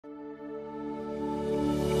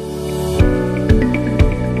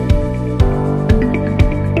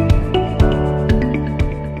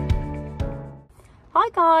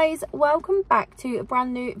guys, welcome back to a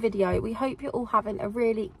brand new video. We hope you're all having a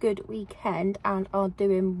really good weekend and are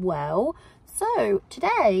doing well. So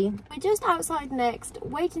today we're just outside Next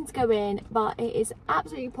waiting to go in, but it is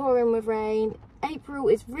absolutely pouring with rain. April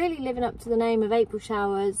is really living up to the name of April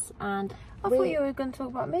showers, and I thought you were going to talk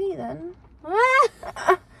about me then.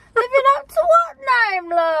 Living up to what name,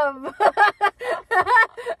 love? I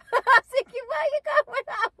was thinking, where are you going with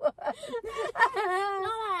that one?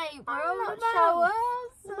 Not April, I'm not showers.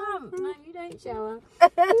 Mum, no, you don't shower.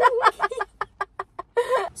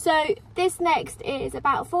 So this Next is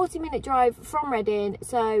about a 40-minute drive from Reading,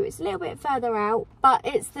 so it's a little bit further out, but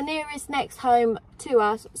it's the nearest Next home to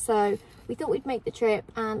us, so we thought we'd make the trip.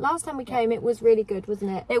 And last time we came, it was really good,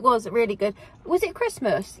 wasn't it? It was really good. Was it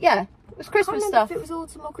Christmas? Yeah, it was Christmas stuff. If it was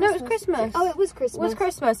autumn or Christmas. No, it was Christmas. Oh, it was Christmas. It was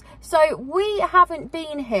Christmas. So we haven't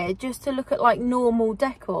been here just to look at like normal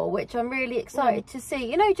decor, which I'm really excited to see.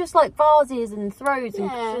 You know, just like vases and throws and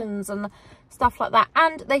cushions and stuff like that.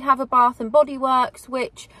 And they have a Bath and Body Works,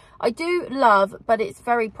 which I do love, but it's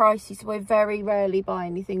very pricey, so I very rarely buy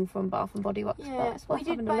anything from Bath and Body Works. Yeah, we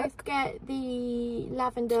did both get the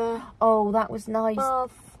lavender. Oh, that was nice.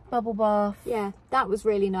 Bubble bath. Yeah, that was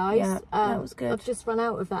really nice. Yeah, that was good. I've just run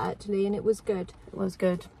out of that actually, and it was good. It was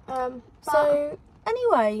good. So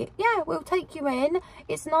anyway, yeah, we'll take you in.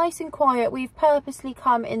 It's nice and quiet. We've purposely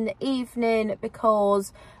come in the evening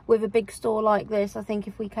because with a big store like this, I think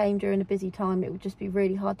if we came during a busy time, it would just be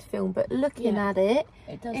really hard to film. But looking at it,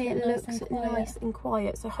 it looks nice and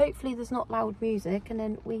quiet. So hopefully there's not loud music, and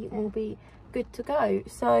then we will be good to go.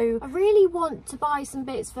 So I really want to buy some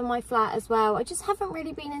bits for my flat as well. I just haven't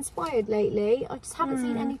really been inspired lately. I just haven't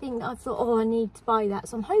seen anything that I thought, oh, I need to buy that.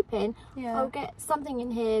 So I'm hoping I'll get something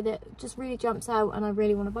in here that just really jumps out and I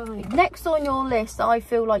really want to buy. Next on your list, I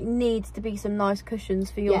feel like needs to be some nice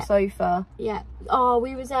cushions for your sofa. Yeah. Oh,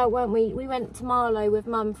 we was out, weren't we? We went to Marlow with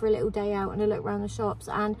Mum for a little day out and a look around the shops,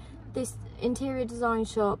 and this interior design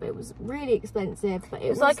shop, it was really expensive, but it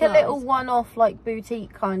was like a little one-off like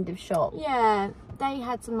boutique kind of shop. Yeah, they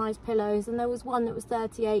had some nice pillows, and there was one that was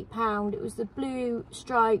 £38. It was the blue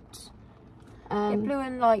striped blue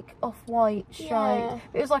and like off-white stripe.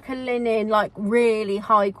 It was like a linen, like really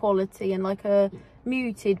high quality, and like a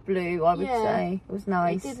muted blue, I would say. It was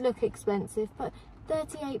nice. It did look expensive, but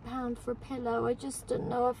 £38 for a pillow, I just don't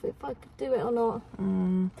know if I could do it or not.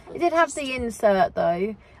 It did have the insert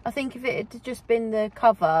though. I think if it had just been the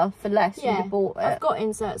cover for less, you'd have bought it. I've got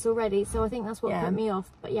inserts already, so I think that's what put me off.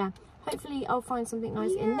 But yeah, hopefully I'll find something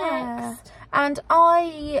nice in Next. And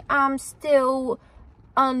I am still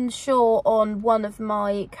unsure on one of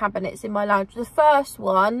my cabinets in my lounge. The first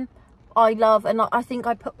one I love, and I think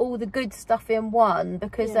I put all the good stuff in one,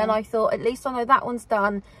 because then I thought, at least I know that one's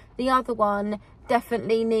done. The other one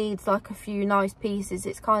definitely needs like a few nice pieces.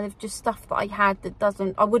 It's kind of just stuff that I had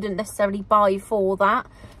that I wouldn't necessarily buy for that,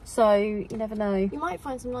 so you never know. You might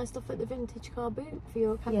find some nice stuff at the vintage car boot for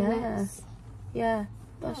your cabinets. Yeah,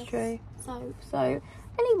 that's true. So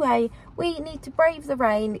anyway, we need to brave the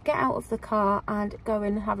rain, get out of the car and go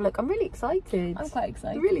and have a look. I'm really excited. I'm quite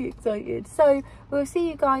excited. Really excited. So we'll see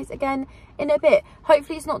you guys again in a bit.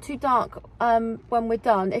 Hopefully it's not too dark when we're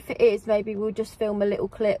done. If it is, maybe we'll just film a little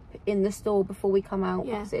clip in the store before we come out,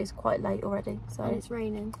 because it is quite late already. So and it's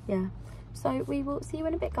raining. Yeah. So we will see you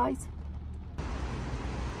in a bit, guys.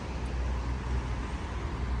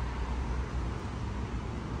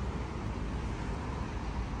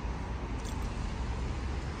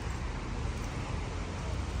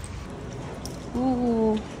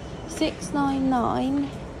 Ooh, $6.99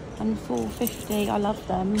 and $4.50. I love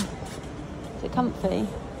them. Is it comfy?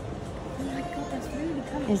 Oh my god, that's really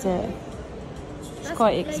comfy. Is it? It's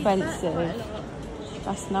quite expensive.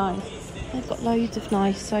 That's nice. They've got loads of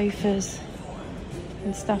nice sofas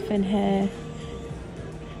and stuff in here.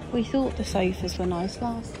 We thought the sofas were nice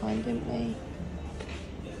last time, didn't we?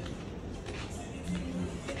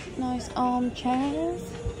 Nice armchairs.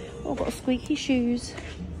 Oh, got squeaky shoes.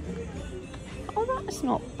 Oh, that's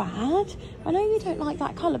not bad. I know you don't like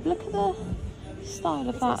that colour, but look at the style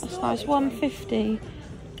of that. It's nice. $1.50.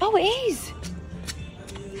 Oh, it is.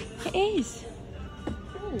 It is.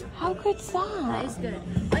 Ooh. How good's that? That is good.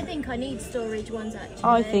 I think I need storage ones actually.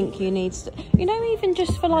 I think you need, you know, even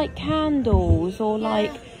just for like candles or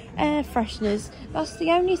like air fresheners. That's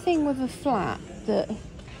the only thing with a flat that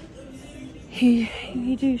you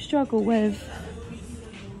do struggle with.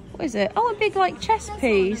 What is it? Oh, a big like chest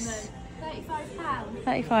piece. £35.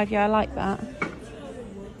 35, yeah, I like that.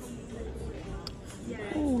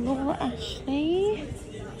 Oh, Laura Ashley.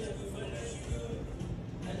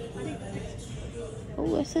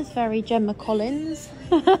 Oh, this is very Gemma Collins.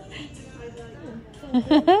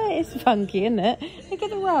 It's funky, isn't it? Look at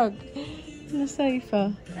the rug and the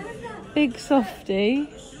sofa. Big softy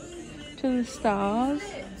to the stars.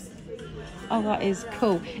 Oh, that is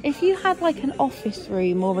cool. If you had like an office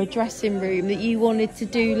room or a dressing room that you wanted to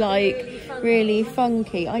do like really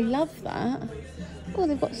funky, I love that. Oh,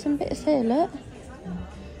 they've got some bits here, look.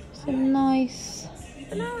 Some nice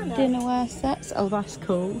dinnerware sets. Oh, that's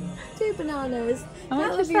cool. 2 bananas. How That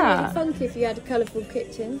much would is be that? really funky if you had a colourful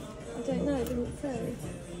kitchen. I don't know, it didn't say.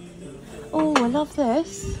 Oh, I love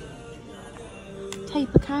this.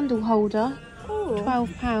 Taper candle holder. Oh.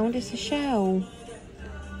 £12. It's a shell.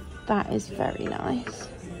 That is very nice.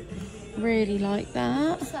 Really like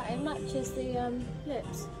that. What's that? It matches the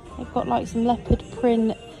lips. They've got like some leopard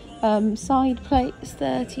print side plates,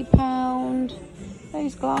 £30.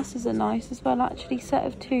 Those glasses are nice as well, actually. Set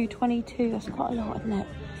of 2, 22. That's quite a lot, isn't it?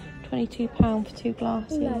 £22 for 2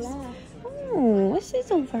 glasses. Ooh la la. Oh, this is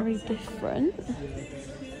all very different.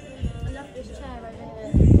 I love this chair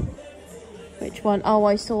over here. Which one? Oh,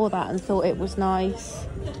 I saw that and thought it was nice.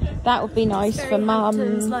 That would be nice for It's mum.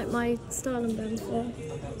 like my styling band there.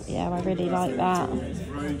 Yeah, I really like that.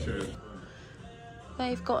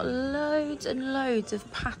 They've got loads and loads of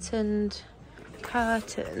patterned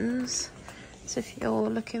curtains. So if you're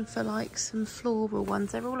looking for like some floral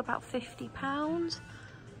ones, they're all about £50.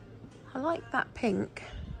 I like that pink.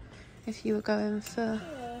 If you were going for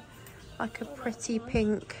like a pretty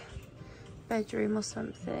pink bedroom or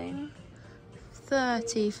something.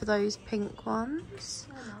 30 for those pink ones.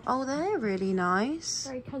 Oh, they're really nice.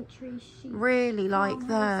 Very country chic. Really like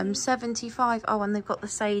them. 75. Oh, and they've got the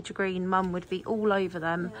sage green. Mum would be all over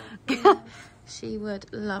them. Yeah. She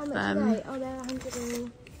would love How much them. are they? Oh, they're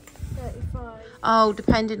 135. Oh,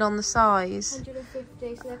 depending on the size.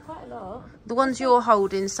 150, so they're quite a lot. The ones you're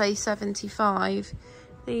holding say 75.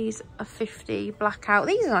 These are 50. Blackout.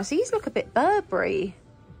 These are nice. These look a bit Burberry,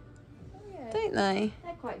 don't they?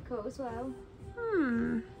 They're quite cool as well.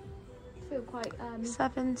 Feel quite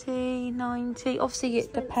 70, 90. Obviously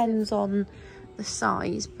it depends on the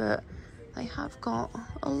size, but they have got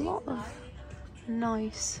a lot of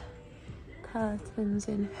nice curtains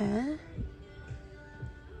in here.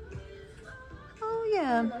 Oh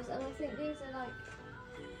yeah. and I think these are like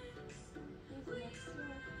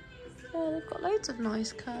Yeah, they've got loads of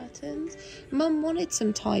nice curtains. Mum wanted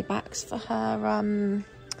some tie backs for her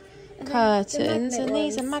curtains, and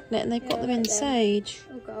these are magnet, and they've got them in sage.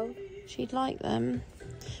 Oh, gold. She'd like them.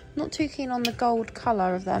 Not too keen on the gold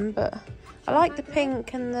colour of them, but I like the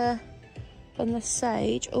pink and the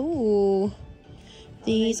sage. Ooh,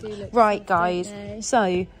 these right, guys.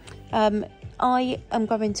 So I am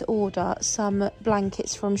going to order some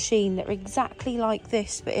blankets from Shein that are exactly like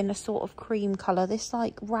this, but in a sort of cream colour. This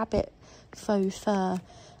like rabbit faux fur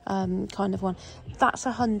kind of one. That's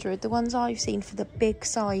 100. The ones I've seen for the big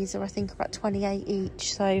size are I think about 28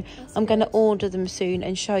 each. So I'm going to order them soon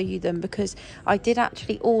and show you them, because I did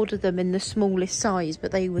actually order them in the smallest size,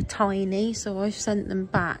 but they were tiny, so I've sent them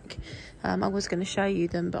back. I was going to show you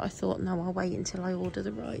them, but I thought no, I'll wait until I order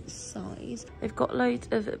the right size. They've got loads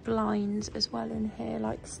of blinds as well in here,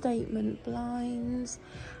 like statement blinds.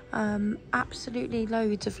 Absolutely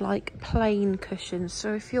loads of like plain cushions.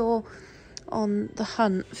 So if you're on the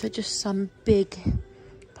hunt for just some big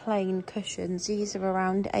plain cushions, these are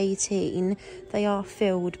around 18. They are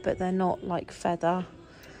filled, but they're not like feather.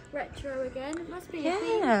 Retro again. It must be a Yeah.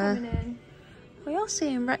 theme coming in. We are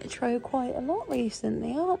seeing retro quite a lot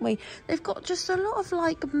recently, aren't we? They've got just a lot of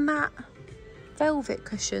like matte velvet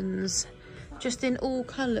cushions, just in all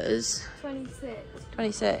colours. 26.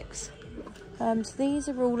 26. So these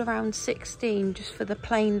are all around 16 just for the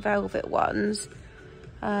plain velvet ones.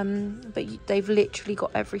 But they've literally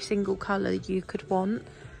got every single colour you could want,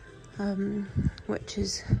 which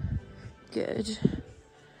is good.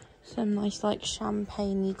 Some nice like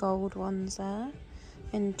champagne-y gold ones there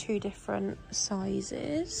in 2 different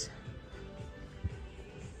sizes.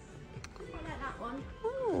 I like that one.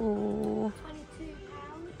 Ooh,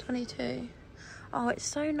 £22. 22. Oh, it's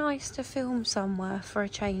so nice to film somewhere for a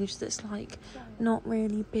change that's like not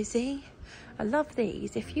really busy. I love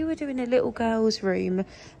these. If you were doing a little girl's room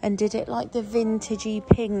and did it like the vintagey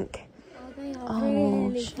pink. Oh, they are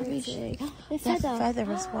really pretty. They're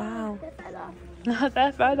feather as well. They're feather.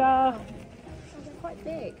 They're feather. Oh, they're quite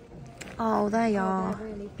big. Oh, they are they're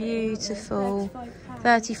really pretty, beautiful. £35.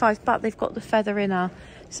 35, but they've got the feather inner,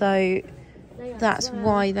 so They are that's as well.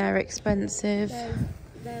 why they're expensive.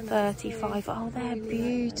 They're nice 35. too. Oh, they're Really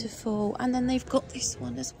beautiful. And then they've got this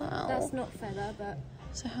one as like them. well. That's not feather, but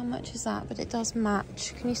So how much is that? But it does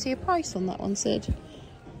match. Can you see a price on that one, Sid?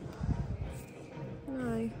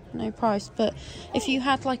 no. No, no price. But if you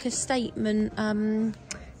had like a statement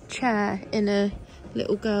chair in a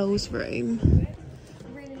little girl's room.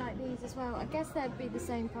 I really like these as well. I guess they'd be the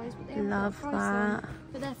same price, but they haven't Love got a price on that.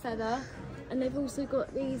 for their feather. And they've also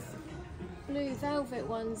got these blue velvet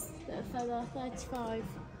ones that are feather, 35.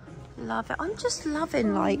 Love it. I'm just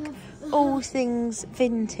loving like all things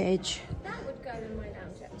vintage. That would go in my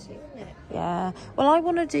lounge actually, wouldn't it? Yeah. Well, I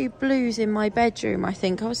want to do blues in my bedroom, I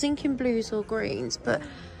think. I was thinking blues or greens, but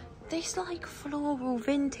this like floral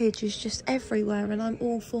vintage is just everywhere and I'm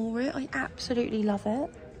all for it. I absolutely love it.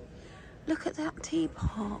 Look at that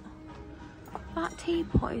teapot. That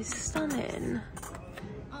teapot is stunning.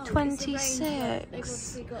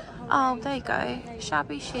 26. Oh, there you go.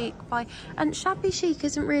 Shabby chic by, and shabby chic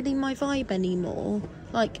isn't really my vibe anymore.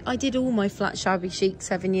 Like, I did all my flat shabby chic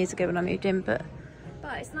 7 years ago when I moved in, but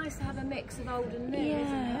it's nice to have a mix of old and new.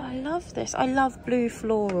 yeah, I love this. I love blue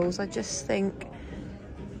florals. I just think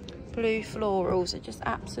blue florals are just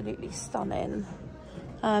absolutely stunning.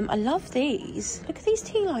 I love these. Look at these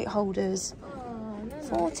tea light holders.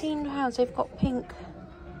 £14. They've got pink,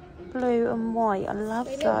 blue and white. I love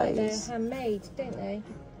they those. look like they're handmade, don't they?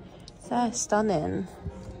 They're stunning.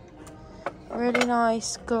 Really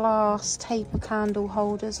nice glass taper candle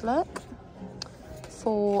holders, look,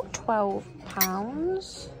 for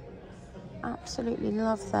 £12. Absolutely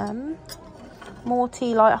love them. More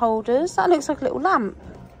tea light holders. That looks like a little lamp.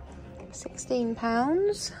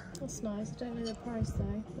 £16. That's nice. I don't know the price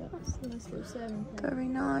though, but that's a nice little serving plate. Very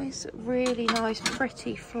nice. Really nice,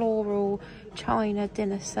 pretty floral china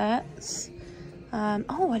dinner sets.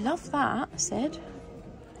 Oh, I love that, Sid.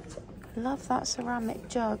 Love that ceramic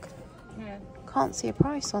jug. Yeah. Can't see a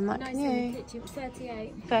price on that, Nice can in you? the kitchen,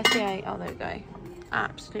 38. 38. Oh, there we go.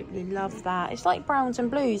 Absolutely love that. It's like browns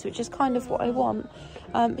and blues, which is kind of what I want.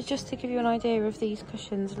 But just to give you an idea of these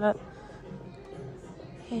cushions, look.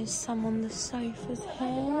 Here's some on the sofas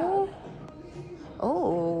here.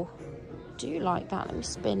 Oh, do you like that? Let me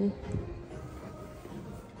spin.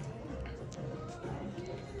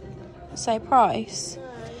 Say price. No.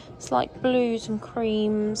 It's like blues and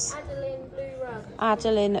creams. Adeline blue rug.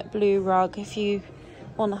 Adeline blue rug. If you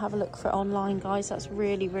want to have a look for it online, guys, that's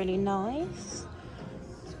really, really nice.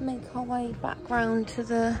 Let's make our way back round to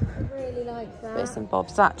the I really like that. bits and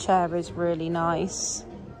bobs. That chair is really nice.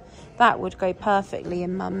 That would go perfectly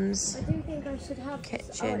in Mum's I do think I should have kitchen.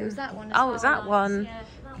 This. Oh, it was that one. as Oh, well, it's that nice. one. Yeah,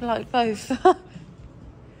 that We like both.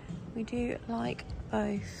 We do like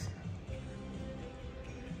both.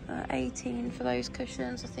 18 for those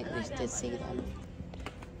cushions. I think we did see them.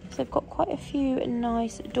 So they've got quite a few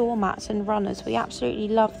nice doormats and runners. We absolutely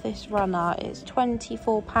love this runner. It's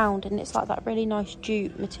 £24 and it's like that really nice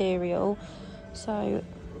jute material. So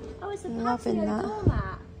Oh, it's a loving patio that. doormat.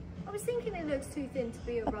 I was thinking it looks too thin to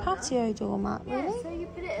be a A runner. patio doormat, Yeah, really? so you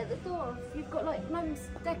put it at the door. If you've got like Mum's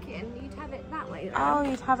decking, you'd have it that way. Oh,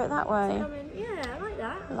 you'd have it that way. I mean, yeah, I like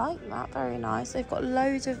that. I like that, very nice. They've got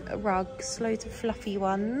loads of rugs, loads of fluffy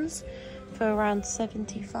ones for around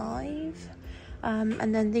 75.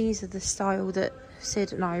 And then these are the style that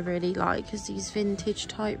Sid and I really like, is these vintage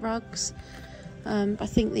type rugs. I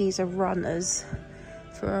think these are runners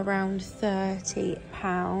for around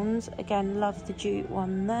 £30. Again, love the jute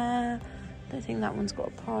one there. Don't think that one's got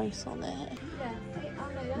a price on it. Yeah. Oh,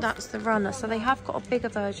 no, That's the runner. So they have got a bigger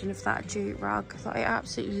version of that jute rug that I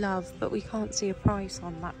absolutely love, but we can't see a price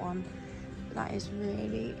on that one. That is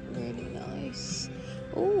really, really nice.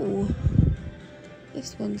 Oh,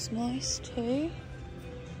 this one's nice too.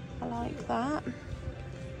 I like that.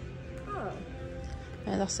 Oh,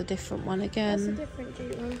 No, that's a different one that's a again. different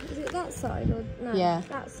jute one. Is it that side or no? Yeah.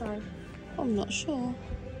 That side. I'm not sure.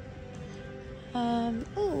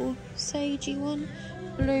 Oh, sagey one.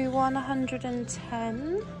 Blue one,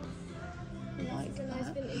 110. I like It's a nice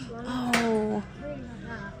that. vintage one. Oh, I really like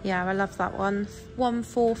that. yeah, I love that one.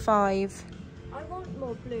 145. I want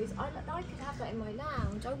more blues. I could have that in my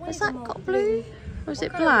lounge. I Has wanted that more got blue? Or is What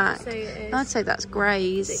it colour black? would you say it is? I'd say that's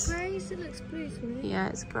greys. Is it greys? It looks blue to me. Yeah,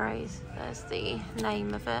 it's greys. There's the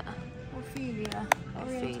name of it. Ophelia.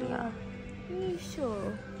 Ophelia. Are you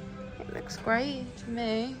sure? It looks great to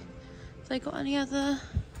me. Have they got any other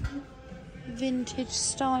vintage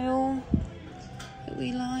style that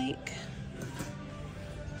we like?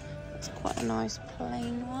 That's quite a nice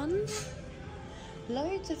plain one.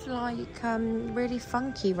 Loads of like really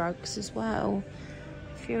funky rugs as well.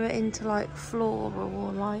 If you were into like floral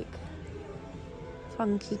or like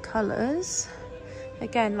funky colours.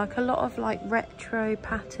 Again, like a lot of like retro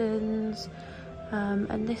patterns.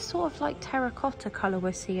 And this sort of like terracotta colour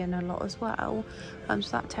we're seeing a lot as well. So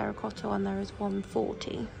that terracotta one there is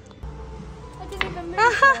 140. I didn't even move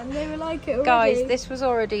them. They were like it already. Guys, this was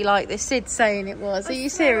already like this. Sid's saying it was. Are you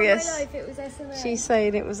serious? On my life, it was S&A. She's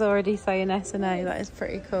saying it was already saying S&A. That is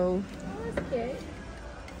pretty cool. Oh, that's cute.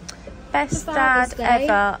 Best dad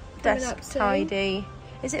ever desk tidy.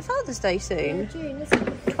 Is it Father's Day soon? Yeah, June, isn't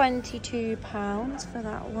it? £22 for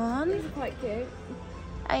that one. These are quite cute.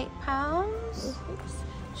 £8.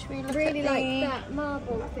 Should we look Really at like that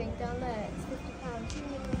marble thing down there. It's £50.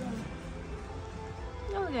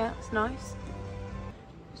 Oh yeah, it's nice.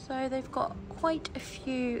 So they've got quite a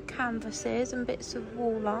few canvases and bits of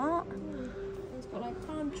wall art. It's got like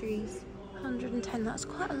palm trees. 110, that's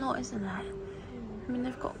quite a lot, isn't it? I mean,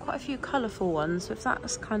 they've got quite a few colourful ones, so if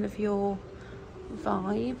that's kind of your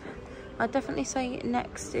vibe, I'd definitely say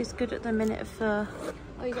Next is good at the minute for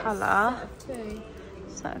colour.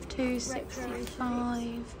 Set of two,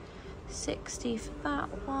 65, 60 for that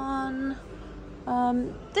one.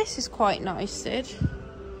 This is quite nice, Sid.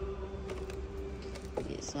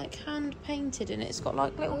 It's like hand painted and it's got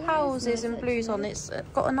like little houses and blues on it. It's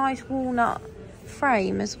got a nice walnut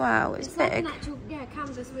frame as well. It's big. Like an actual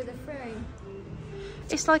canvas with a frame.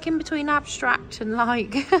 It's like in between abstract and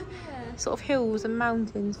like sort of hills and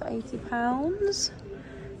mountains for £80.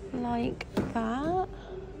 Like that.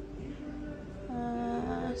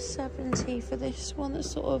 70 for this one that's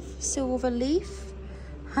sort of silver leaf.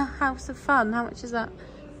 House of Fun. How much is that?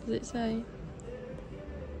 Does it say?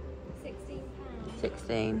 £16.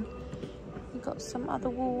 16. You've got some other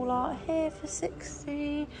wall art here for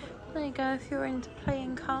 60. There you go if you're into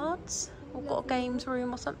playing cards or got a games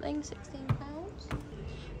room or something. £16.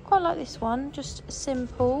 Quite like this one, just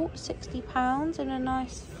simple, £60 in a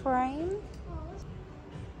nice frame.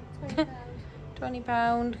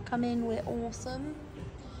 £20. Come in, we're awesome.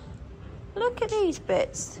 Look at these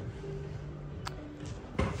bits.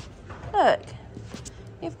 Look,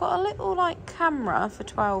 you've got a little like camera for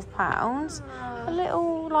 £12, a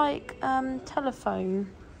little like telephone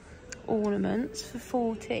ornaments for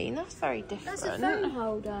 14. That's very different. That's a phone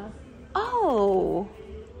holder. Oh.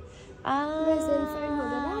 Resin phone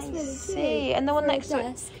holder. That's really cute. And the one next to it.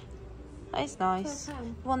 Desk. That is nice. The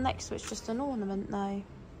one next to it's just an ornament though.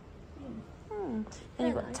 Then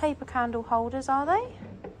you've got taper candle holders, are they?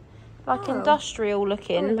 Like industrial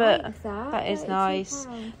looking, but that is nice.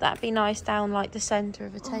 That'd be nice down like the centre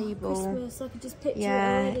of a table. Christmas, I could just picture it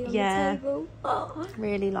already on the table.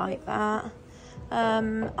 Really like that.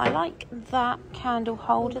 I like that candle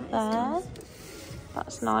holder there.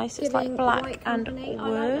 That's nice. It's like black and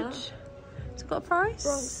wood. Like has it got a price?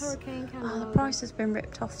 Bronx Hurricane candle holder. The price has been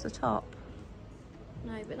ripped off the top.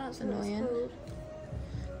 No, but that's annoying.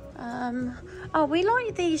 Oh, we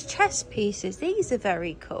like these chess pieces. These are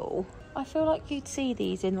very cool. I feel like you'd see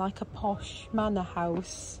these in like a posh manor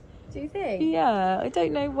house. Do you think? Yeah, I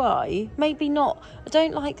don't know why. Maybe not. I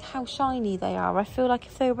don't like how shiny they are. I feel like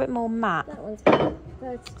if they were a bit more matte. That one's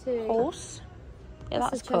 32. Horse. Yeah,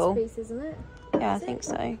 that's a cool. chess piece, isn't it? Yeah, I think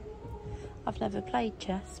so. I've never played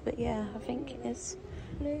chess, but yeah, I think it is.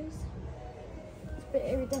 Blues. It's a bit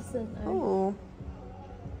iridescent though. Oh.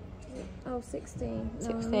 Oh, 16. No,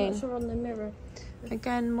 16. I'm not sure on the mirror.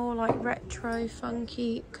 Again, more like retro,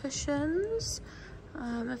 funky cushions.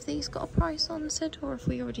 Have these got a price on, Sid, or have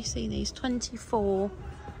we already seen these? 24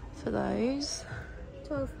 for those.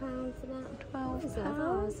 £12 for that.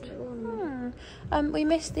 £12. We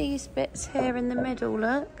missed these bits here in the middle.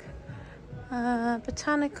 Look,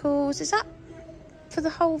 botanicals. Is that for the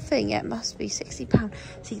whole thing? Yeah, it must be £60.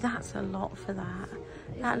 See, that's a lot for that.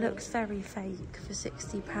 That looks very fake for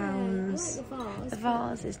 £60. Yeah, I like the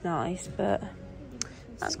vase is nice, but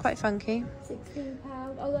that's quite funky. £16.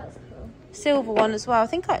 Oh, that's cool. Silver one as well. I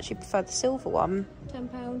think I actually prefer the silver one.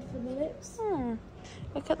 £10 for the lips.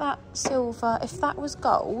 Look at that silver. If that was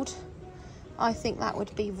gold, I think that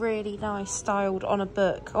would be really nice styled on a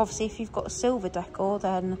book. Obviously, if you've got a silver decor,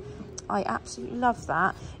 then I absolutely love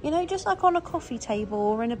that. You know, just like on a coffee table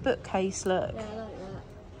or in a bookcase, look. Yeah, I like that.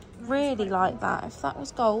 Really like that. If that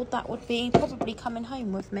was gold, that would be probably coming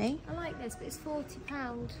home with me. I like this, but it's £40.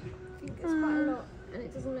 I think it's quite a lot, and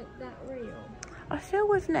it doesn't look that real. I feel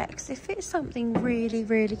with Next, if it's something really,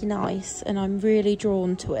 really nice and I'm really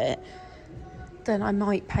drawn to it, then I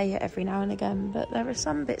might pay it every now and again. But there are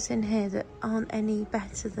some bits in here that aren't any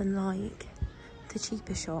better than like the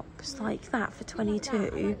cheaper shops, like that for 22. I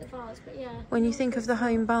like the vase, but yeah. When you think of the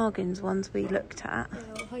home bargains ones we looked at,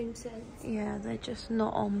 home sense. Yeah, they're just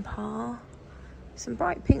not on par. Some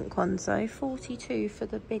bright pink ones though, 42 for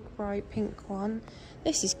the big bright pink one.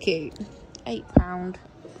 This is cute, £8.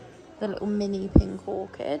 The little mini pink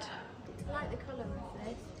orchid. I like the colour of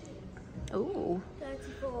this. Ooh.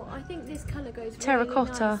 34. I think this colour goes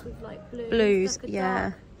Terracotta. really nice with like blues. Blues, like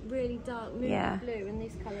yeah. really dark moody blue and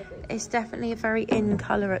this colour. It's definitely a very in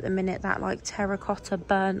colour at the minute, that like terracotta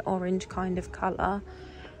burnt orange kind of colour.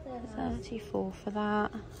 34 for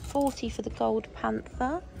that. 40 for the gold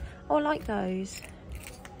panther. Oh, I like those.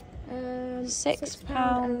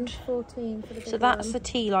 £6. 14 for the big So that's one. the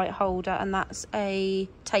tea light holder, and that's a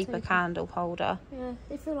taper candle holder. Yeah,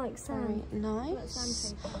 they feel like sand. Very nice. Like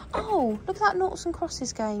sand. Oh, look at that noughts and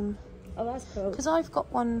crosses game. Oh, that's cool. Because I've got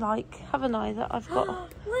one, like, haven't I, that I've got Wow.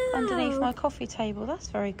 underneath my coffee table. That's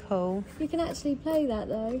very cool. You can actually play that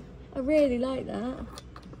though. I really like that.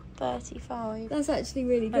 35. That's actually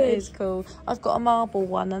really good. That is cool. I've got a marble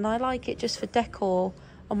one, and I like it just for decor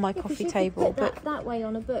on my coffee table. You could put that way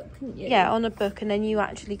on a book, couldn't you? Yeah, on a book, and then you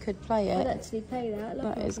actually could play it. I'd actually play that.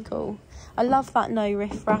 That is cool. I love that no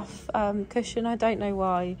riff raff cushion. I don't know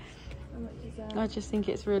why. How much is that? I just think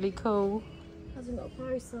it's really cool. Hasn't got a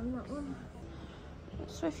price on that one.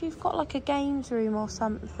 So if you've got like a games room or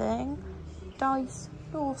something, dice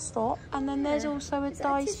doorstop, and then there's also a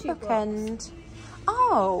dice bookend.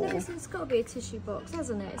 Oh. No, it's got to be a tissue box,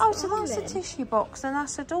 hasn't it? Oh, so that's a tissue box and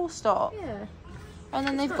that's a doorstop. Yeah. And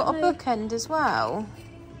then they've got a bookend as well.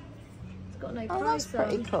 It's got no Oh, price that's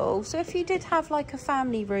pretty cool. So if you did have like a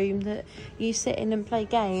family room that you sit in and play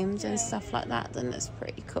games and stuff like that, then that's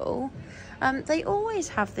pretty cool. They always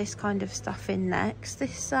have this kind of stuff in Next.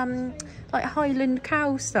 This like Highland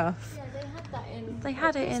cow stuff. Yeah, they had that in. They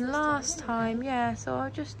had it in last time, yeah. So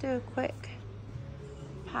I'll just do a quick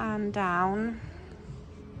pan down,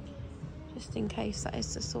 just in case that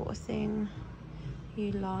is the sort of thing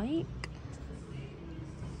you like.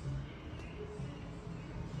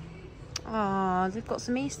 Ah, they've got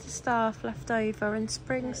some Easter stuff left over and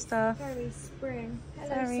spring stuff. Very spring. Hello,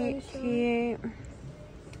 Very social. cute.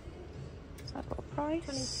 Has that got a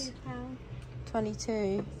price? £22.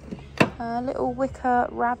 22. Little wicker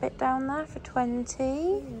rabbit down there for 20.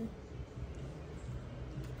 Yeah.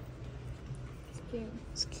 It's cute.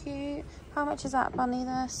 It's cute. How much is that bunny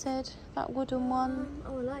there, Sid? That wooden one?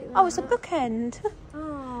 Oh, I like that. Oh, it's a bookend.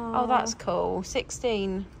 Oh, that's cool.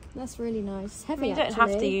 16. That's really nice. It's I heavy, mean, you don't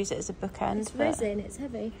actually. have to use it as a bookend. It's but resin, it's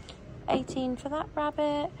heavy. 18 for that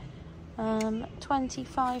rabbit.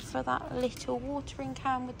 25 for that little watering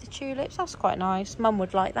can with the tulips. That's quite nice. Mum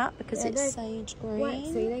would like that because it's sage green.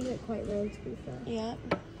 Waxy, they look quite real, to be fair. Yeah.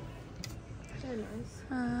 They're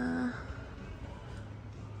nice.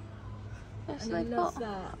 Yes, And I they've love got...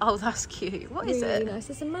 that. Oh, that's cute. What is Really it? nice.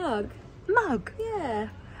 It's a mug. Mug. Yeah.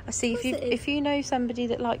 I see. Of course it is. If you know somebody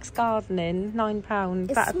that likes gardening, £9.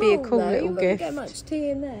 It's That'd be a small, cool though. little You gift. wouldn't get much tea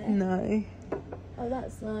in there. No. Oh,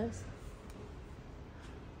 that's nice.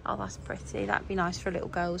 Oh, that's pretty. That'd be nice for a little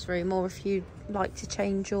girl's room, or if you like to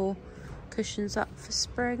change your cushions up for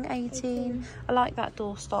spring. 18. I like that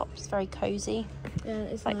doorstop. It's very cozy. Yeah,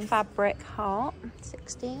 it's Like nice. fabric heart.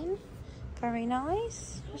 16. Very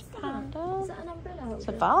nice. There's panda. Is that an umbrella holder? It's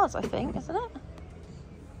a vase, I think, isn't it?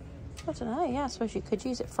 I don't know. Yeah, I suppose you could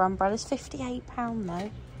use it for umbrellas. £58 though. I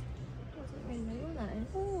don't really know what that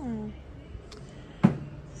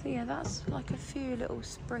is. So yeah, that's like a few little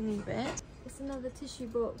springy bits. It's another tissue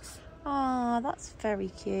box. Ah, that's very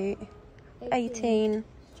cute. 18.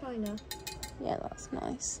 China. Yeah, that's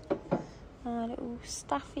nice. Little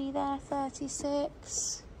staffy there,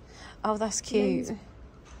 36. Oh, that's cute. Men's.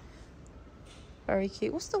 Very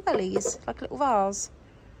cute. What's the wellies? Like a little vase,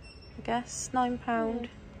 I guess. £9.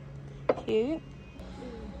 Cute.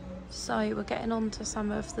 So we're getting on to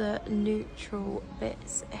some of the neutral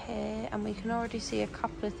bits here, and we can already see a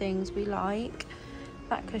couple of things we like.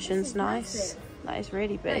 That cushion's nice. massive. That is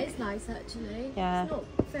really That big. is nice, actually. Yeah. It's not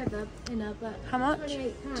feather inner, but How much?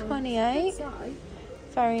 £28. 28. Good size.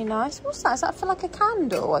 Very nice. What's that? Is that for like a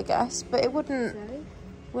candle, I guess? But it wouldn't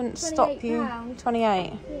stop you. £28.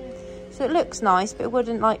 28. Yeah. So it looks nice, but it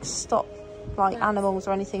wouldn't like stop like That's animals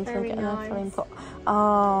or anything from very getting their nice. filling pot.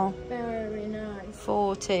 Oh, Very nice.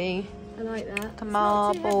 40. I like that. Like a It's not too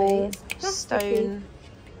marble, heavy. It's plasticky. stone.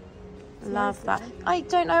 Love nice, that. though. I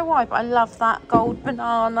don't know why, but I love that gold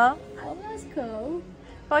banana. Oh, that's cool.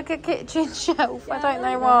 Like a kitchen shelf. Yeah, I don't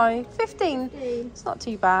I know like why. 15. 15. It's not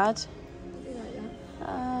too bad.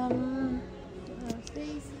 I do like that.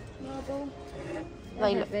 These marble.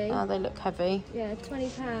 They heavy. look heavy. Yeah,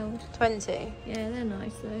 £20. 20. Yeah, they're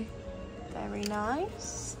nice though. Very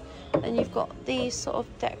nice. Then you've got these sort of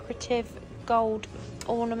decorative gold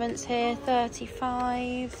ornaments here,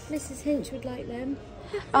 35. Mrs. Hinch would like them.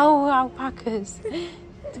 Oh, alpacas.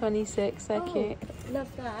 26, they're cute. Love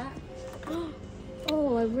that.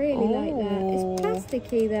 Oh, I really like that. It's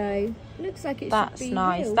plasticky though. Looks like it That's should be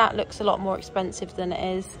nice. real. That looks a lot more expensive than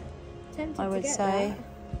it is, Tempted I to would get say.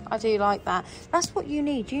 that. I do like that. That's what you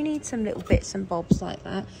need. You need some little bits and bobs like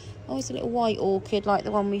that. Oh, it's a little white orchid like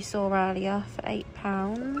the one we saw earlier for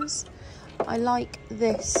 £8. I like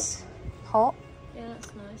this pot. Yeah,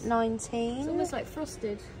 that's nice. 19. It's almost like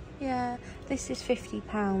frosted. Yeah, this is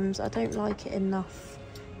 £50. I don't like it enough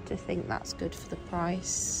to think that's good for the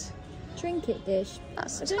price. Trinket dish.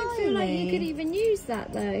 That's I don't feel like you could even use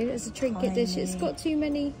that though as a trinket dish. It's got too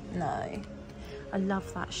many. No. I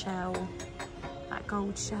love that shell. That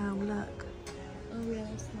gold shell, look. Oh yeah,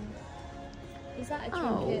 that's nice. Is that a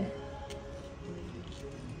trinket?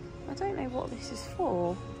 I don't know what this is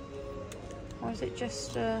for. Or is it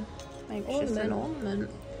just maybe it's just an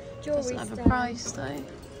ornament? Jewellery Doesn't have a stand. price though.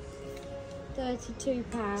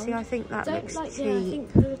 £32. See, I think that looks like, cheap. yeah, I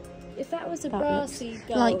think if that was a brassy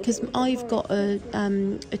gold, like, because I've got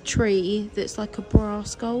a tree that's like a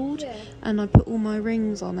brass gold, yeah. and I put all my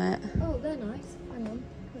rings on it. Oh, they're nice. Hang on,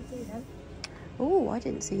 can't see them. Oh, I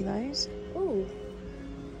didn't see those. Oh,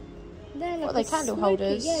 they're like What are they, candle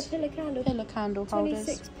holders? Yeah, pillar candle. Pillar candle holders.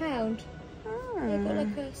 £26. They've got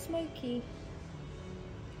like a smoky.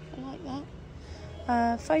 I like that.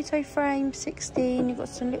 Photo frame, 16. You've got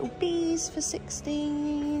some little bees for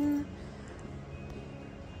 16.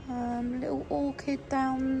 Little orchid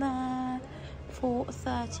down there for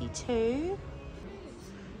 32.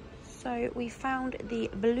 So we found the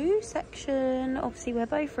blue section. Obviously we're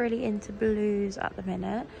both really into blues at the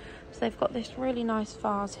minute. So they've got this really nice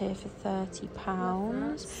vase here for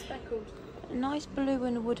 £30. Speckled. Nice blue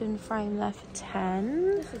and wooden frame there for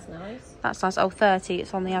 10. This is nice. That's nice. Oh, 30.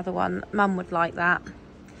 It's on the other one. Mum would like that.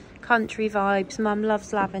 Country vibes. Mum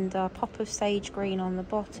loves lavender. Pop of sage green on the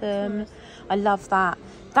bottom. Nice. I love that.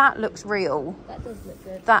 That looks real. That does look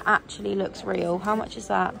good. That actually looks real. How much is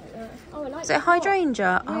that? Oh, I like Is it a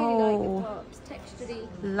hydrangea? Really oh, like the pops. Textured-y.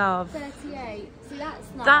 Love. 38. See,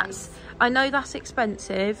 that's nice. That's. I know that's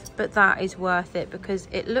expensive, but that is worth it because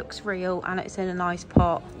it looks real and it's in a nice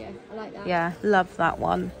pot. Yeah, I like that. Yeah, love that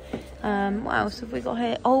one. What else have we got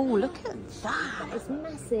here? Oh, look at that. That is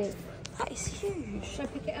massive. That is huge. Should I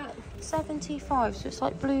pick it up? 75, so it's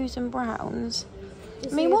like blues and browns.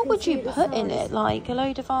 Just I mean, so what can would see you the put in size. it? Like a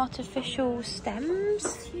load of artificial stems?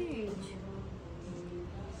 It's huge.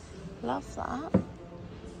 Love that.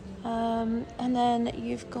 And then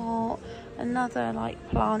you've got another like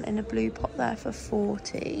plant in a blue pot there for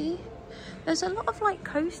 40. There's a lot of like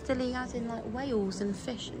coastally, as in like whales and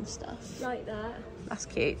fish and stuff. Like that. That's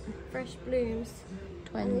cute. Fresh blooms.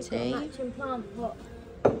 20. And it's got a matching plant pot.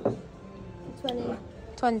 20.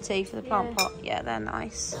 20 for the plant Yeah. pot. Yeah, they're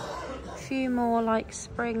nice. A few more like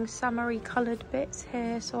spring summery coloured bits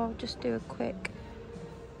here, so I'll just do a quick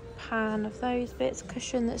pan of those bits.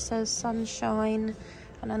 Cushion that says sunshine,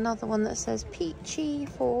 and another one that says peachy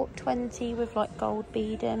for 20 with like gold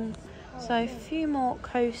beading. So a few more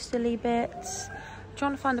coastally bits. I'm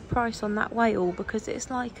trying to find the price on that whale because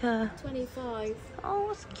it's like a 25.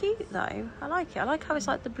 oh, it's cute though. I like it. I like how it's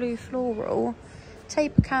like the blue floral.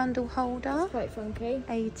 Taper candle holder. That's quite funky.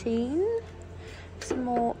 18. Some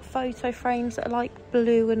more photo frames that are like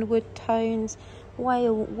blue and wood tones.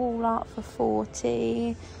 Whale wall art for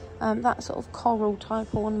 40. That sort of coral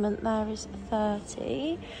type ornament there is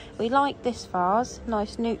 30. We like this vase.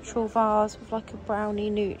 Nice neutral vase with like a brownie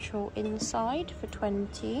neutral inside for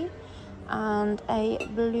 20. And a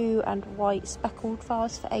blue and white speckled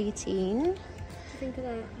vase for 18. What do you think of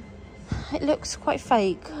that? It looks quite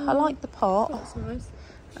fake. I like the pot. That's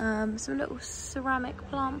nice. Some little ceramic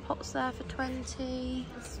plant pots there for 20.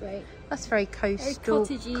 That's sweet. That's very coastal.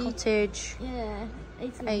 Very cottagey. Cottage. Yeah.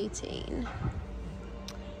 18. 18.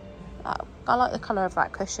 I like the colour of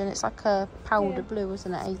that cushion. It's like a powder blue,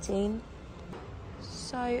 isn't it? 18.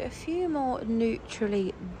 So a few more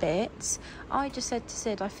neutrally bits. I just said to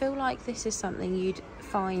Sid, I feel like this is something you'd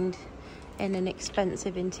find in an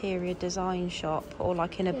expensive interior design shop or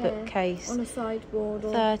like in a bookcase on a sideboard.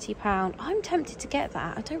 Or... £30. I'm tempted to get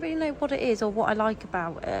that. I don't really know what it is or what I like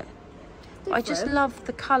about it. I just love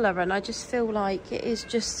the colour and I just feel like it is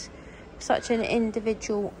just such an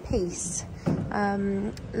individual piece.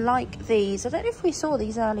 Like these, I don't know if we saw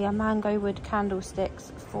these earlier, mango wood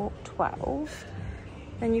candlesticks for 12.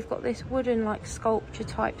 Then you've got this wooden like sculpture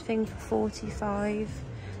type thing for 45.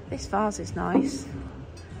 This vase is nice.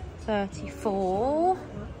 34.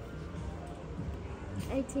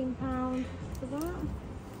 £18 for that.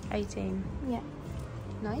 18. Yeah.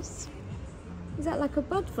 Nice. Is that like a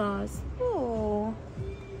bud vase? Oh.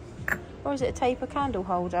 Or is it a taper candle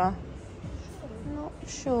holder? Not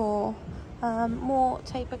sure. More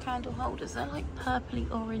taper candle holders. They're like purpley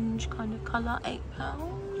orange kind of colour.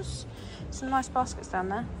 £8. Some nice baskets down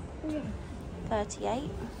there. Yeah. 38.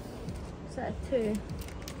 Is that a 2?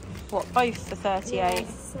 What, both for 38?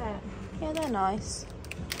 Yeah, Yeah, they're nice.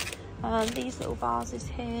 These little vases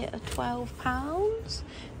here are £12,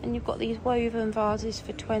 and you've got these woven vases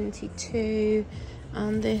for 22,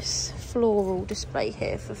 and this floral display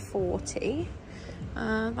here for 40.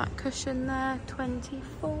 That cushion there,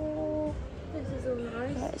 24. this is all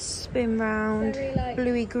nice. Let's spin round. Very, like,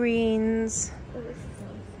 bluey greens. Oh, this is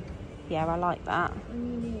nice. Yeah, I like that.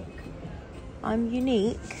 I'm unique. I'm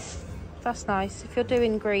unique. That's nice. If you're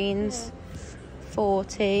doing greens,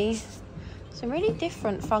 40. Some really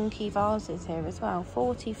different funky vases here as well.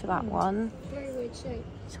 40 for that one. Very weird shape.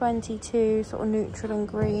 22, sort of neutral and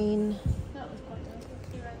green. That was quite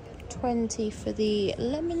nice. 20 for the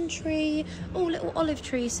lemon tree. Oh, little olive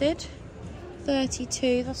tree, Sid.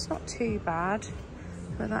 32, that's not too bad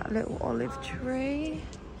for that little olive tree.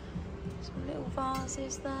 Some little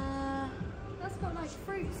vases there. That's got like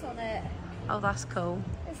fruits on it. Oh, that's cool.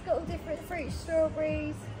 It's got all different fruits,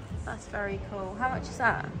 strawberries. That's very cool. How much is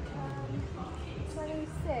that?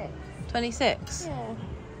 26. 26? Yeah.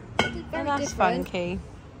 Oh, that's funky.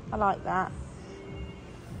 I like that.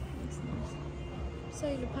 That's nice.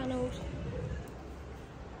 Solar panelled.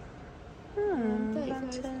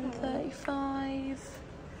 10, 35.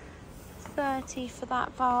 30 for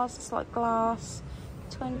that vase. It's like glass.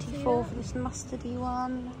 24 for this mustardy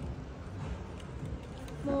one.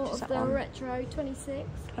 More of the retro, 26.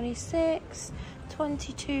 26.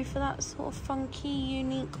 22 for that sort of funky,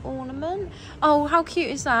 unique ornament. Oh, how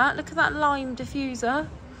cute is that? Look at that lime diffuser.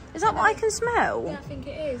 Is that what I can smell? Yeah, I think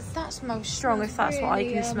it is. That smells strong if that's really, what I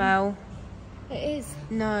can smell. It is.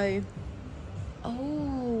 No.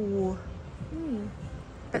 Oh.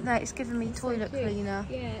 But no, it's giving me toilet cleaner.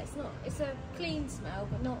 Yeah, it's not. It's a clean smell,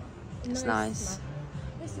 but not. It's nice. Smell.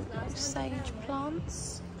 This is nice. Sage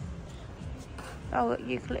plants. Oh,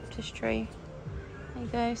 eucalyptus tree. There you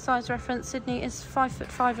go. Size reference. Sydney is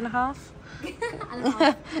 5'5" and a half.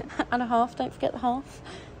 And a half. Don't forget the half.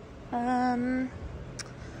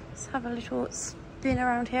 Let's have a little spin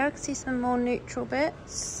around here. I can see some more neutral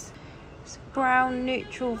bits. It's a brown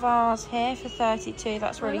neutral vase here for 32.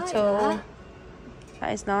 That's really tall.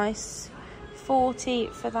 That is nice. 40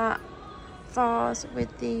 for that vase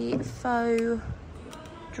with the faux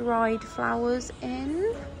dried flowers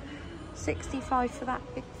in. 65 for that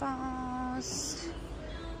big vase.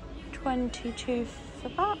 22 for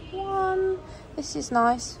that one. This is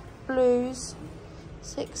nice. Blues.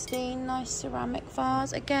 16. Nice ceramic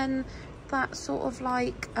vase. Again, that sort of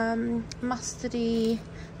like mustardy.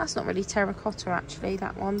 That's not really terracotta actually,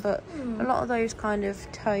 that one, but a lot of those kind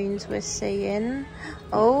of tones we're seeing.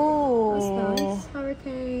 Oh, that's nice.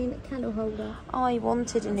 Hurricane candle holder. I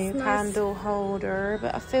wanted a new candle holder,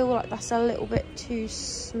 but I feel like that's a little bit too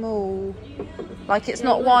small. Like it's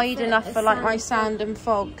not wide enough for like my sand and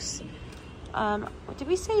fogs. Did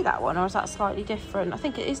we see that one, or is that slightly different? I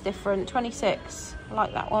think it is different. 26. I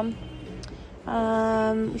like that one.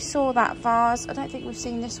 We saw that vase. I don't think we've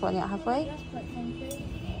seen this one yet, have we?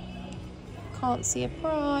 Can't see a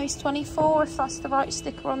price. 24 if that's the right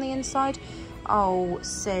sticker on the inside. Oh,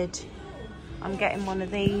 Sid, I'm getting one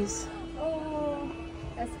of these. Oh,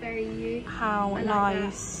 that's very you. How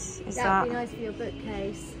nice is that? That'd be nice for your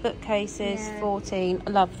bookcase. Bookcases, 14. I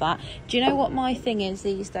love that. Do you know what my thing is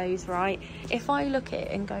these days, right? If I look at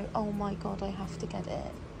it and go, oh my God, I have to get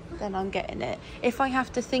it, then I'm getting it. If I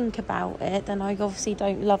have to think about it, then I obviously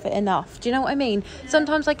don't love it enough. Do you know what I mean?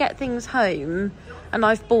 Sometimes I get things home and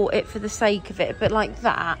I've bought it for the sake of it, but like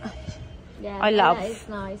that, yeah, I love. That is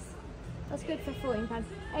nice. That's good for £14.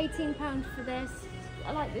 £18 for this.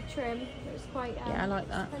 I like the trim. It's quite yeah, I like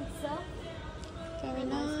that. Spencer. Very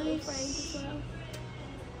Frames nice. as well.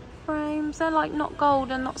 Frames, they're like not gold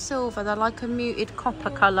and not silver. They're like a muted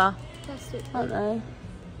copper colour, aren't they?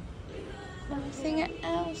 Anything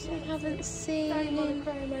else we haven't seen?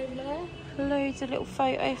 Loads of little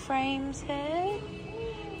photo frames here.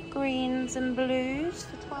 Greens and blues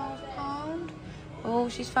for £12. Oh,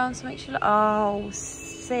 she's found something she likes. Oh,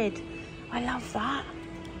 Sid, I love that.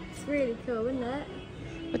 It's really cool, isn't it?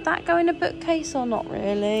 Would that go in a bookcase or not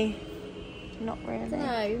really? Not really.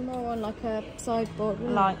 No, more on like a sideboard. I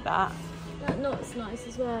like that. That knot's nice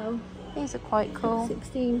as well. These are quite cool.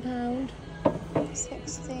 £16.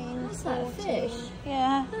 16. What's that, a fish?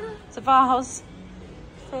 Yeah, it's a vase.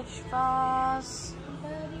 Fish vase.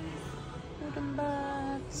 Wooden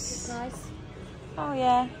birds. Nice. Oh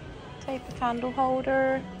yeah, taper candle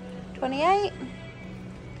holder. 28.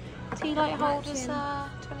 Tea light holders there.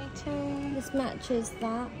 22. This matches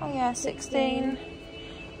that. Oh yeah, 16.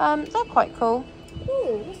 They're quite cool.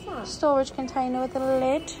 Ooh, what's that? Storage container with a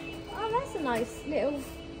lid. Oh, that's a nice little,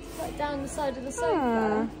 like down the side of the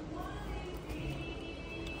sofa.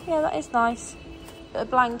 Yeah, that is nice. Put a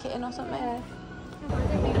blanket in or something. Yeah. I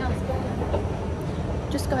don't think that's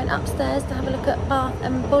good. Just going upstairs to have a look at Bath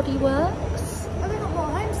and Body Works. Oh, they've got more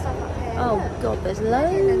home stuff up here. Oh Look. god, there's And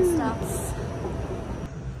loads. stuff.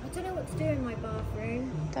 I don't know what to do in my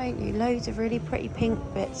bathroom. Don't you? Loads of really pretty pink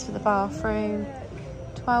bits for the bathroom.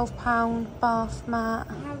 £12 bath mat.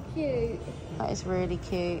 How cute. That is really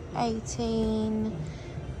cute. 18.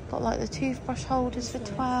 Got like the toothbrush holders for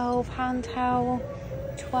 12. Hand towel,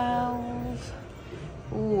 12.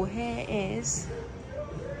 Oh, here is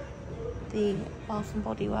the Bath and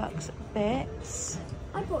Body Works bits.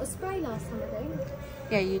 I bought a spray last time, I think.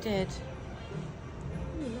 Yeah, you did.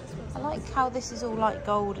 That's I like how this is all like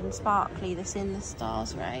gold and sparkly, this In the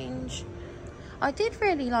Stars range. I did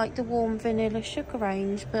really like the warm vanilla sugar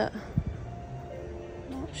range, but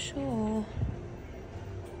not sure.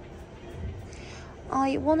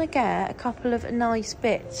 I want to get a couple of nice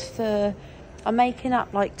bits for, I'm making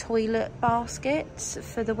up like toilet baskets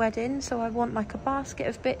for the wedding. So I want like a basket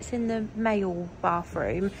of bits in the male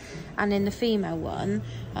bathroom and in the female one.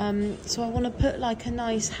 So I want to put like a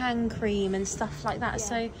nice hand cream and stuff like that. Yeah,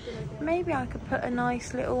 so maybe I could put a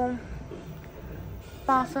nice little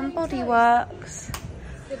Bath and Body Works.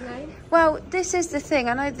 Good name. Well, this is the thing.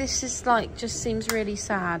 I know this is like just seems really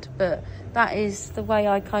sad, but that is the way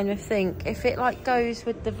I kind of think. If it like goes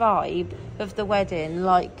with the vibe of the wedding,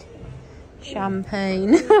 like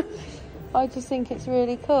champagne, I just think it's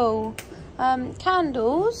really cool.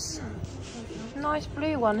 Candles. Nice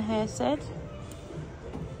blue one here, Sid.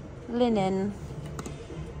 Linen.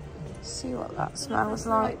 See what that smells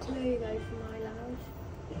like. Blue though for my lounge.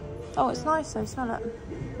 Oh, it's nice though. Smell it.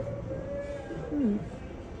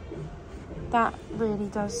 That really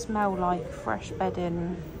does smell like fresh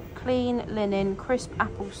bedding. Clean linen, crisp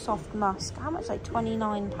apple, soft musk. How much? Like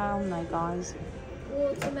 £29 though, guys.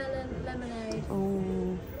 Watermelon lemonade.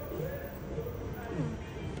 Ooh.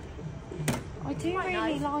 I do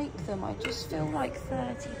really like them. I just feel like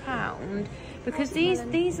 £30 because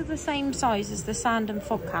these are the same size as the sand and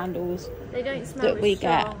fog candles. They don't smell that we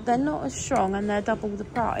strong. get. They're not as strong and they're double the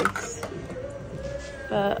price.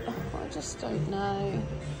 But I just don't know.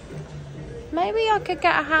 Maybe I could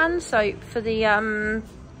get a hand soap for the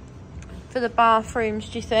bathrooms,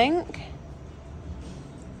 do you think?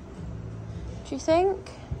 Do you think?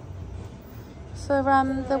 For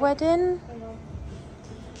the wedding?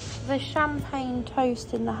 The champagne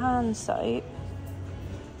toast in the hand soap,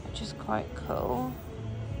 which is quite cool.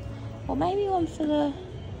 Or maybe one for the...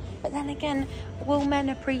 But then again, will men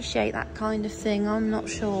appreciate that kind of thing? I'm not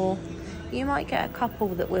sure. You might get a couple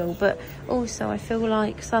that will, but also I feel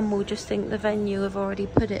like some will just think the venue have already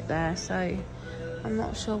put it there, so I'm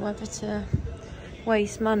not sure whether to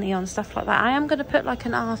waste money on stuff like that. I am going to put like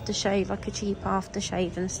an aftershave, like a cheap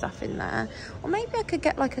aftershave and stuff in there. Or maybe I could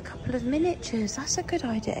get like a couple of miniatures. That's a good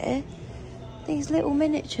idea. These little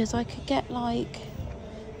miniatures, I could get like,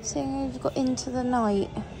 seeing we've got Into the Night.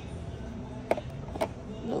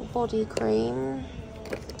 Little body cream.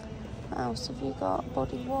 What else have you got?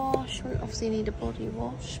 Body wash. We obviously need a body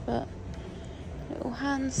wash, but little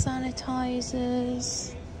hand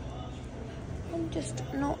sanitizers. I'm just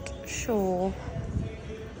not sure.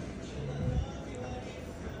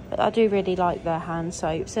 But I do really like their hand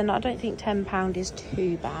soaps, and I don't think £10 is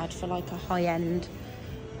too bad for like a high-end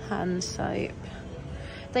hand soap.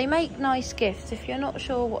 They make nice gifts. If you're not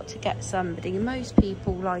sure what to get somebody, most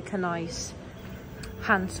people like a nice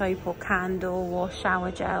hand soap or candle or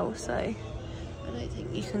shower gel, so I don't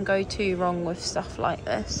think you can go too wrong with stuff like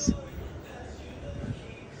this.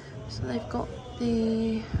 So they've got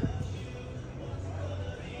the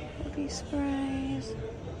body sprays.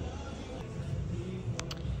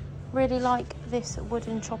 Really like this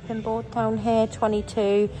wooden chopping board down here,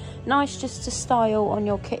 22. Nice just to style on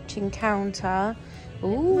your kitchen counter.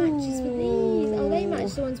 Ooh. It matches with these. Oh, they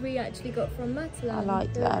match the ones we actually got from Matalan. I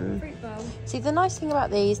like them. Fruit bowl. See, the nice thing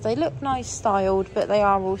about these, they look nice styled, but they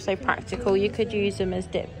are also practical. You could use them as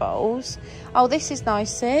dip bowls. Oh, this is nice,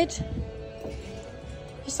 Sid.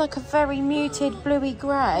 It's like a very muted bluey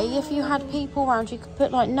grey. If you had people around, you could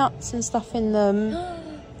put like nuts and stuff in them.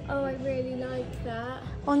 Oh, I really like that.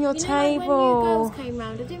 On your table. Like when new girls came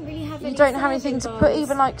round, I didn't really have any. You don't have anything to put, bowls.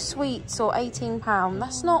 even like sweets or £18.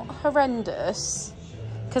 That's not horrendous,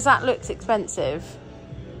 because that looks expensive.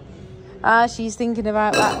 Ah, she's thinking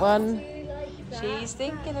about that one. She's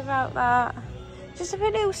thinking about that. Just a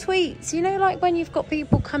bit little sweets. You know, like when you've got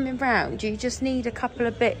people coming round, you just need a couple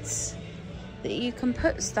of bits that you can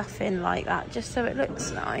put stuff in like that, just so it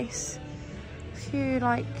looks nice. A few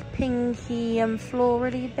like pinky and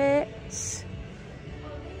florally bits.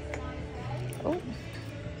 Oh,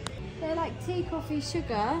 they're like tea, coffee,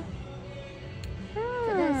 sugar.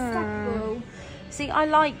 But they're stackable. See, I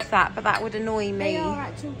like that, but that would annoy me. They are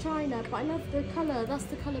actual china, but I love the colour. That's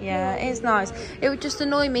the colour. Yeah, it is nice. It would just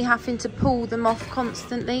annoy me having to pull them off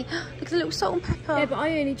constantly. Look at the little salt and pepper. Yeah, but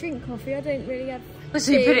I only drink coffee. I don't really have.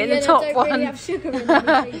 So you put it in the top one. I don't really have sugar in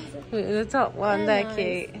anything. Put it in the top one. They're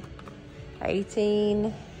cute.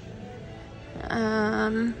 18.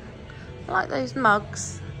 I like those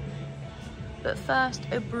mugs. But first,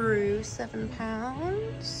 a brew,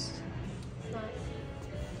 £7.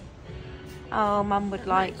 Oh, Mum would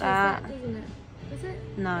like that. Doesn't it? Is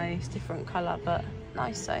it? No, it's different colour, but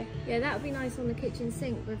nice though. Yeah, that would be nice on the kitchen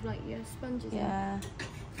sink with like your sponges. Yeah.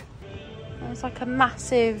 There's like a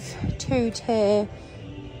massive 2-tier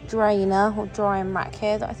drainer or drying rack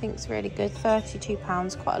here that I think is really good.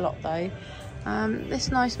 £32, quite a lot though.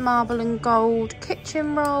 This nice marble and gold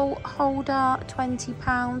kitchen roll holder,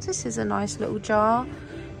 £20. This is a nice little jar,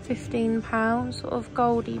 £15, sort of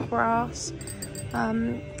goldy brass.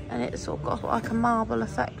 And it's sort of got like a marble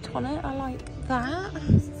effect on it. I like that.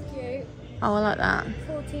 This is cute. Oh, I like that.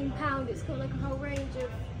 £14. It's got like a whole range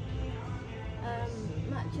of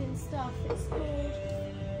matching stuff. It's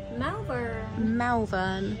called Malvern.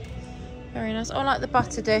 Malvern. Very nice. I like the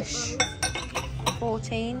butter dish.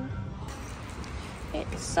 14.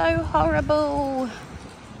 It's so horrible.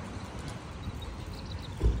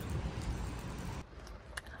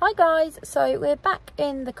 Hi guys, so we're back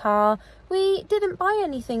in the car. We didn't buy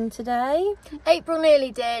anything today. April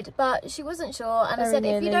nearly did, but she wasn't sure. And I said,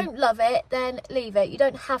 if you don't love it, then leave it. You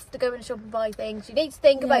don't have to go and shop and buy things. You need to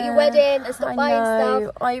think about your wedding and stop buying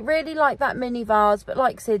stuff. I really like that mini vase, but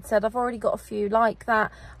like Sid said, I've already got a few like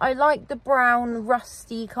that. I like the brown,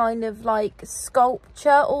 rusty kind of like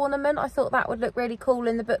sculpture ornament. I thought that would look really cool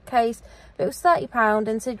in the bookcase. But it was £30,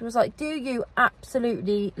 and Sid was like, do you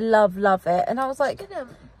absolutely love it? And I was like,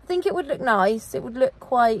 I think it would look nice. It would look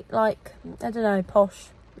quite like, I don't know, posh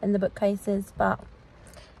in the bookcases, but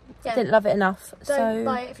I didn't love it enough. Don't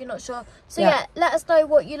buy it if you're not sure. So yeah, let us know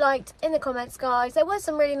what you liked in the comments, guys. There were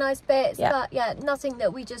some really nice bits, but yeah, nothing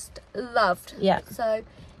that we just loved. Yeah. So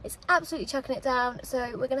it's absolutely chucking it down. So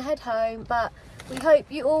we're going to head home, but we hope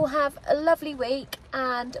you all have a lovely week,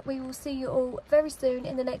 and we will see you all very soon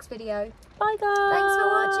in the next video. Bye guys. Thanks for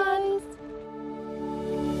watching.